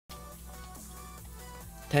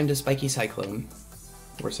Time to spiky cyclone.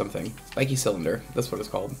 Or something. Spiky cylinder. That's what it's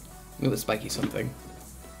called. It was spiky something.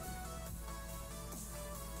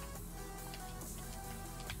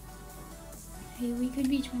 Hey, we could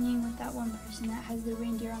be twinning with that one person that has the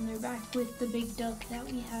reindeer on their back with the big duck that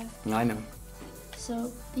we have. I know. So,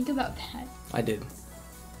 think about that. I did.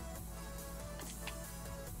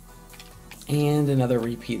 And another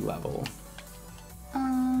repeat level.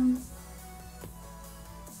 Trying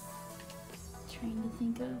to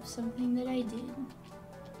think of something that I did.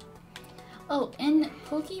 Oh, in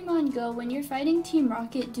Pokemon Go, when you're fighting Team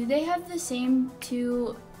Rocket, do they have the same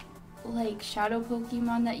two, like, shadow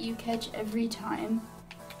Pokemon that you catch every time?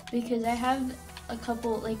 Because I have a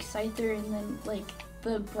couple, like, Scyther and then, like,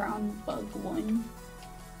 the brown bug one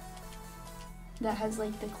that has,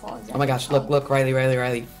 like, the claws. Oh my gosh, look,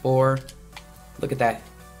 Riley, 4. Look at that.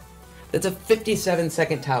 That's a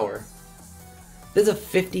 57-second tower. This is a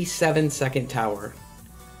 57-second tower.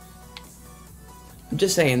 I'm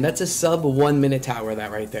just saying, that's a sub 1 minute tower,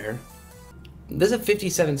 that right there. This is a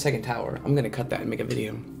 57-second tower. I'm gonna cut that and make a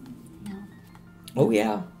video. No. Oh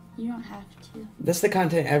yeah. You don't have to. That's the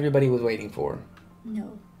content everybody was waiting for.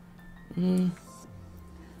 No.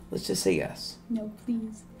 Let's just say yes. No,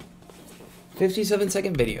 please.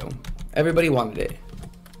 57-second video. Everybody wanted it.